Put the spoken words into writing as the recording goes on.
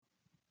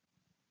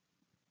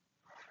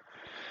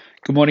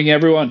Good morning,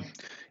 everyone.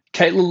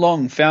 Caitlin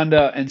Long,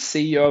 founder and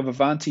CEO of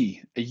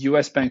Avanti, a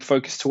US bank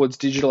focused towards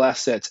digital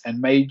assets and a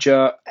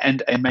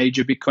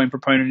major Bitcoin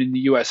proponent in the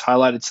US,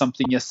 highlighted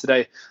something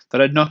yesterday that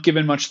I'd not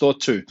given much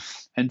thought to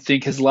and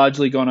think has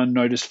largely gone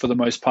unnoticed for the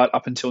most part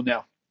up until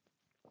now.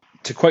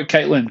 To quote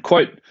Caitlin,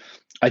 quote,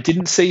 "I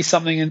didn't see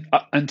something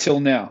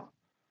until now.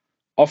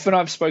 Often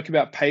I've spoken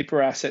about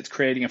paper assets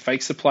creating a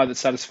fake supply that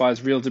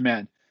satisfies real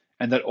demand,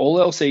 and that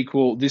all else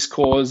equal, this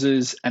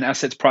causes an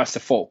asset's price to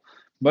fall.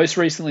 Most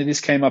recently,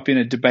 this came up in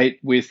a debate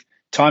with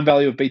Time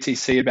Value of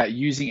BTC about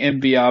using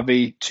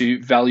MVRV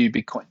to value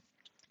Bitcoin."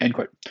 End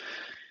quote.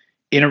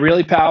 In a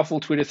really powerful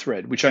Twitter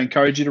thread, which I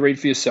encourage you to read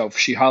for yourself,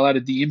 she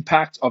highlighted the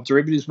impact of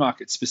derivatives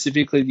markets,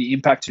 specifically the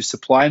impact to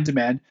supply and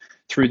demand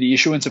through the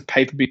issuance of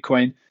paper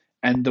Bitcoin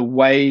and the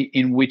way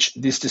in which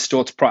this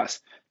distorts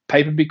price.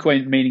 Paper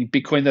Bitcoin meaning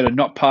Bitcoin that are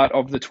not part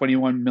of the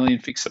 21 million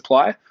fixed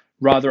supply,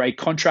 rather a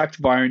contract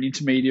via an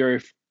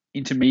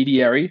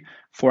intermediary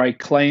for a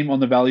claim on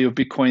the value of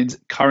Bitcoin's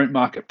current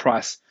market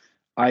price,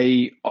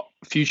 i.e.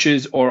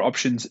 futures or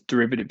options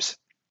derivatives.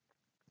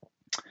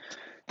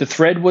 The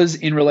thread was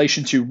in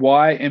relation to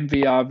why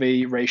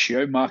MVRV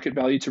ratio, market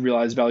value to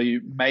realized value,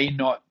 may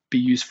not be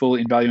useful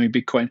in valuing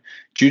Bitcoin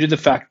due to the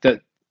fact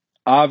that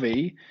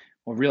RV,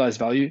 or realized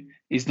value,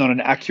 is not an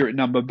accurate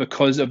number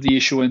because of the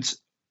issuance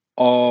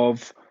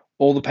of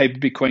all the paper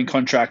Bitcoin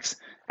contracts,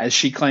 as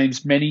she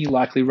claims many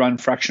likely run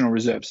fractional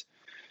reserves.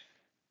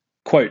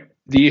 Quote,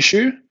 "The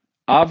issue,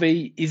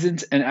 RV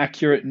isn't an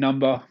accurate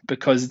number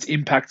because it's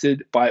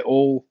impacted by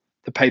all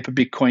the paper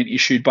Bitcoin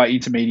issued by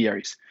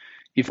intermediaries.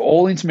 If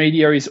all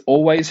intermediaries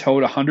always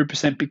held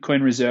 100%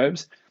 Bitcoin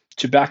reserves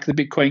to back the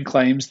Bitcoin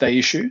claims they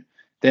issue,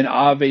 then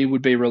RV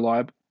would be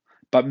reliable.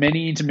 But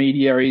many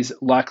intermediaries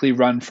likely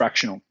run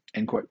fractional."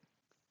 End quote.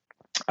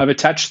 I've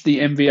attached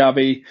the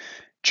MVRV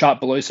chart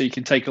below so you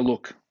can take a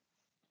look.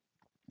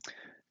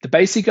 The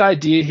basic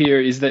idea here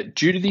is that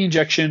due to the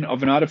injection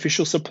of an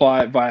artificial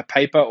supply via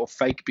paper or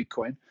fake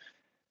Bitcoin,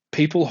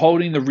 people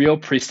holding the real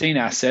pristine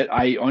asset,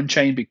 i.e.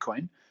 on-chain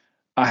Bitcoin,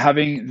 are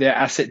having their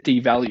asset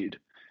devalued.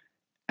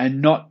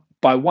 And not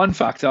by one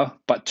factor,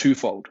 but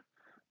twofold.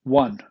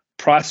 One,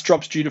 price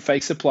drops due to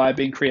fake supply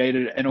being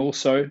created, and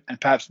also,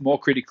 and perhaps more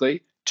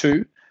critically,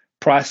 two,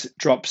 price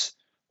drops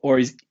or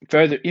is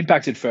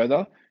impacted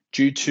further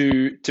due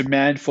to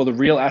demand for the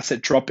real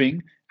asset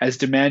dropping, as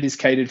demand is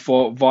catered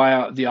for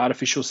via the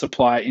artificial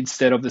supply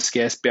instead of the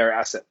scarce bearer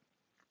asset.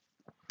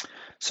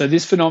 So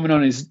this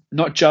phenomenon is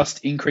not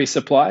just increased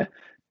supply,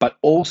 but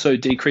also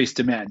decreased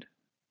demand.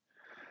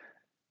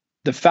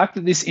 The fact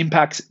that this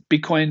impacts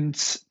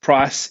Bitcoin's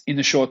price in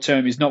the short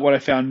term is not what I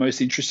found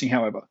most interesting,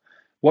 however.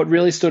 What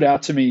really stood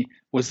out to me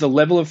was the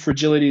level of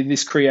fragility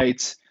this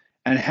creates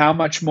and how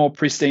much more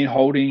pristine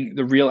holding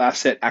the real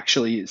asset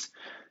actually is.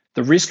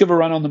 The risk of a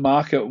run on the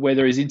market where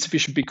there is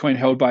insufficient Bitcoin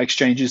held by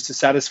exchanges to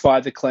satisfy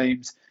the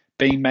claims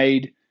being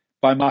made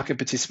by market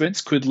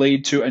participants could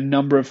lead to a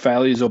number of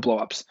failures or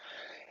blowups.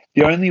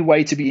 The only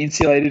way to be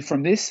insulated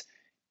from this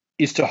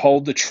is to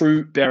hold the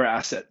true bearer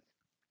asset.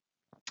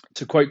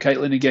 To quote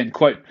Caitlin again,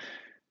 quote,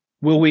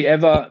 "Will we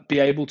ever be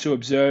able to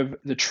observe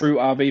the true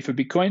RV for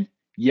Bitcoin?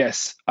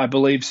 Yes, I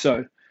believe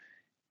so.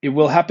 It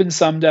will happen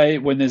someday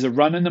when there's a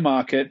run in the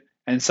market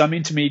and some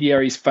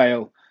intermediaries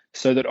fail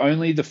so that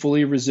only the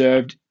fully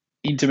reserved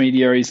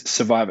intermediaries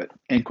survive it."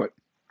 End quote.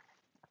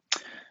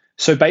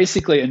 So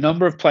basically, a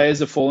number of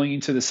players are falling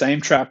into the same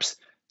traps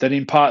that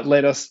in part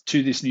led us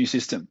to this new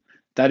system.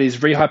 That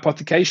is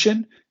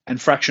re-hypothecation and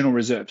fractional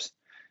reserves.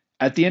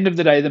 At the end of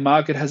the day, the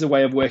market has a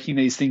way of working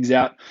these things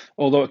out,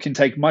 although it can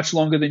take much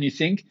longer than you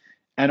think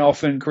and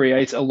often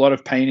creates a lot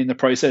of pain in the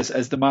process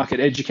as the market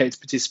educates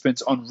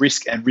participants on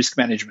risk and risk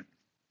management.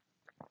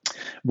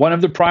 One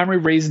of the primary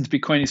reasons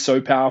Bitcoin is so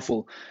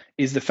powerful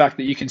is the fact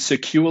that you can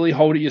securely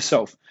hold it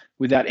yourself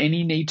without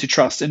any need to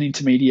trust an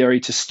intermediary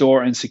to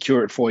store and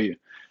secure it for you.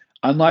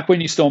 Unlike when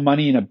you store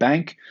money in a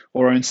bank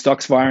or own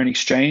stocks via an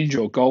exchange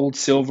or gold,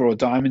 silver, or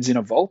diamonds in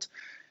a vault,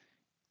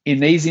 in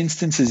these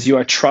instances, you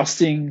are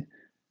trusting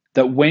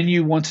that when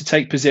you want to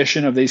take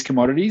possession of these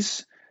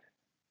commodities,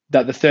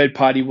 that the third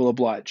party will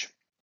oblige.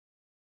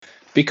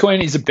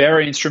 Bitcoin is a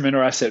bearer instrument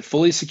or asset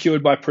fully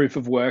secured by proof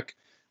of work,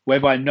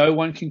 whereby no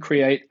one can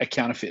create a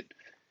counterfeit.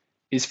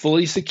 It is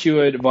fully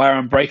secured via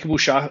unbreakable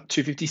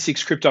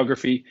SHA-256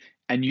 cryptography,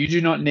 and you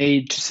do not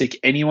need to seek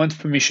anyone's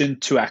permission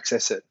to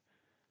access it.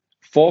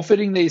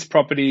 Forfeiting these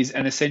properties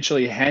and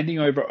essentially handing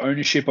over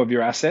ownership of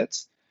your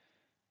assets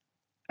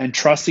and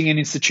trusting an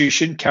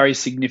institution carries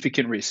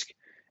significant risk,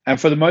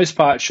 and for the most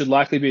part should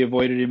likely be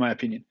avoided, in my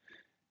opinion,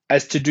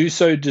 as to do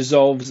so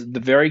dissolves the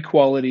very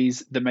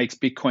qualities that makes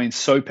Bitcoin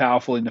so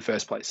powerful in the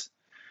first place.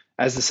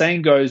 As the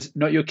saying goes,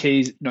 not your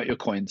keys, not your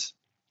coins.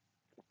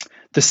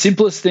 The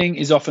simplest thing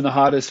is often the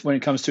hardest when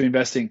it comes to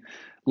investing.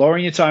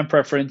 Lowering your time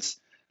preference,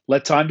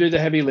 let time do the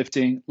heavy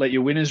lifting, let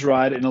your winners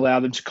ride and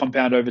allow them to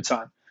compound over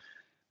time.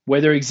 Where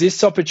there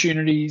exists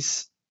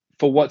opportunities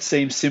for what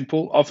seems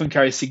simple often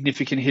carries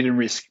significant hidden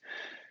risk.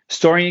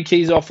 Storing your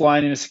keys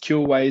offline in a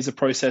secure way is a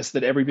process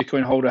that every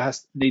Bitcoin holder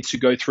needs to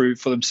go through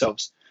for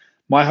themselves.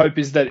 My hope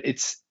is that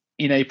it's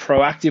in a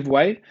proactive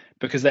way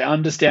because they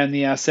understand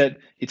the asset,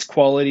 its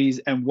qualities,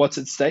 and what's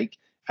at stake,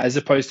 as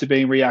opposed to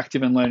being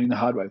reactive and learning the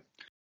hard way.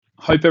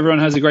 Hope everyone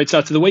has a great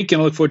start to the week,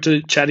 and I look forward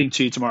to chatting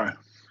to you tomorrow.